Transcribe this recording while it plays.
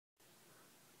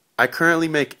I currently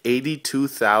make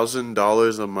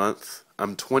 $82,000 a month.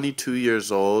 I'm 22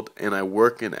 years old and I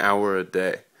work an hour a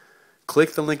day.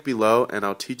 Click the link below and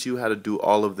I'll teach you how to do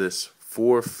all of this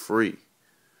for free.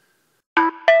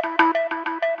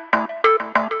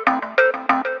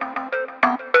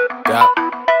 Yup.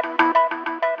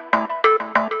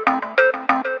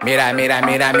 Mira, mira,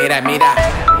 mira, mira, mira.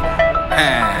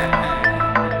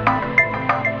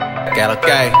 Que lo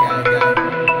que?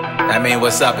 That mean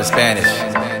what's up in Spanish.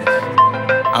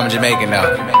 I'm Jamaican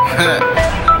though.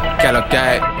 Que lo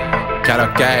que? Que lo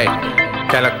que?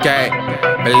 Que lo que?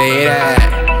 Believe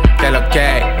that. Que lo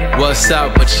que? What's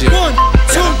up with you? 1,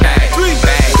 2, 3,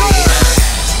 baby.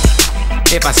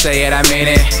 If I say it, I mean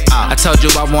it. I told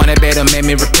you I want it, better make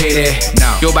me repeat it.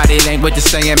 No. Your body language is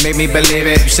saying, make me believe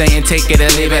it. You saying take it or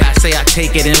leave it. I say I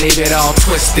take it and leave it all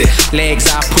twisted.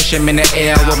 Legs, I push them in the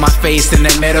air with my face in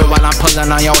the middle while I'm pulling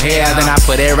on your hair. Then I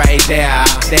put it right there.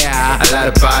 I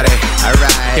love the body.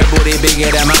 Alright. Your booty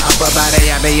bigger than my upper body.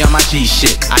 I be on my G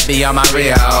shit. I be on my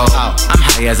real. I'm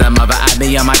high as a mother. I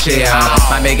be on my chill.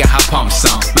 My nigga her pumps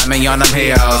on. Mommy on them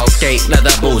heels. Skate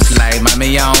leather boots like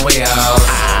mommy on wheels.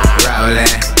 Rolling.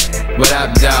 What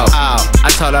up, though? I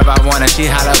told her I want it, she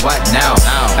holla, what now?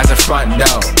 At the front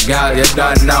door, girl, you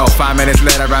don't know. 5 minutes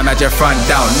later, I'm at your front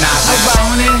door.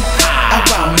 I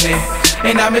want it,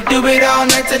 and I'ma do it all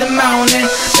night till the morning.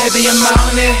 Baby, I'm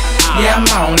on it, yeah, I'm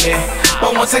on it.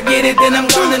 But once I get it, then I'm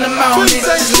gone in the morning.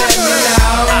 Just let me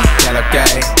know. Que lo que?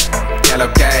 Que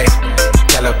lo que?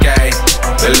 Que lo que?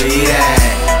 Believe that.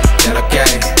 Que lo que?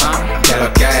 Que lo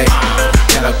que?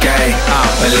 Que lo que?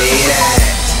 Believe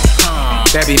that.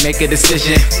 Baby, make a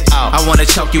decision. I wanna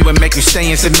choke you and make you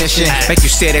stay in submission. Make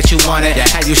you say that you want it.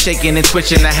 Have you shaking and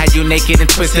twitching. I had you naked and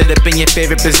twisted up in your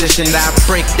favorite position. I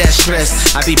break that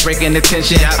stress. I be breaking the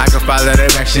tension. I can follow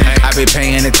direction. I be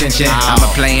paying attention. I'm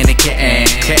a playing the kitten.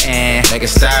 Make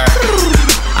it stir.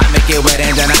 I make it wet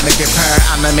and then I make it purr.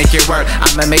 I'ma make it work.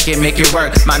 I'ma make it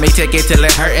work. Mommy, take it till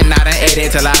it hurt and I done ate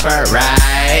it till I burnt.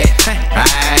 Right.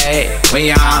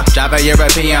 We on. Drive a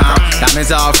European.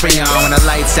 Diamonds all free on. When the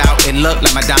lights out, it look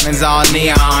like my diamonds all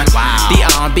neon.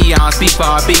 Wow. Beyond, speak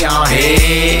far beyond.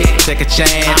 Hey, take a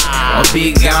chance or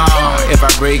be gone. If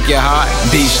I break your heart,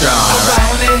 be strong.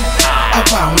 I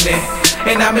want it,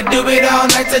 and I'ma do it all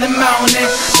night till the morning.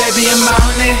 Baby, I'm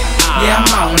on it, yeah,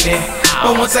 I'm on it.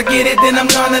 But once I get it, then I'm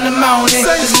gone in the morning.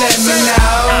 Just let me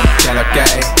know. Que lo que?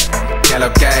 Que lo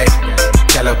que?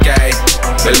 Que lo que?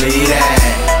 Believe that.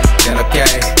 Que lo que?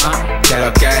 Que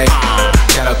lo que?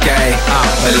 Que lo que?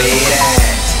 Believe that.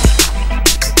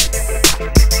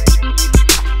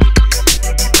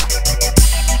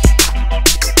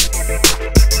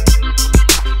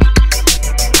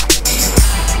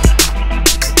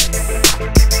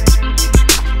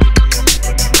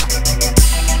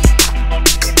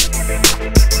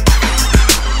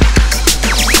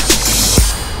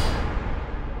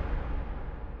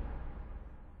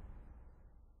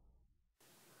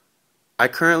 I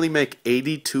currently make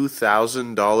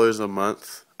 $82,000 a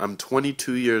month. I'm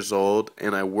 22 years old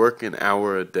and I work an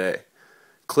hour a day.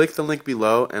 Click the link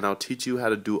below and I'll teach you how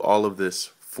to do all of this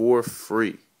for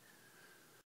free.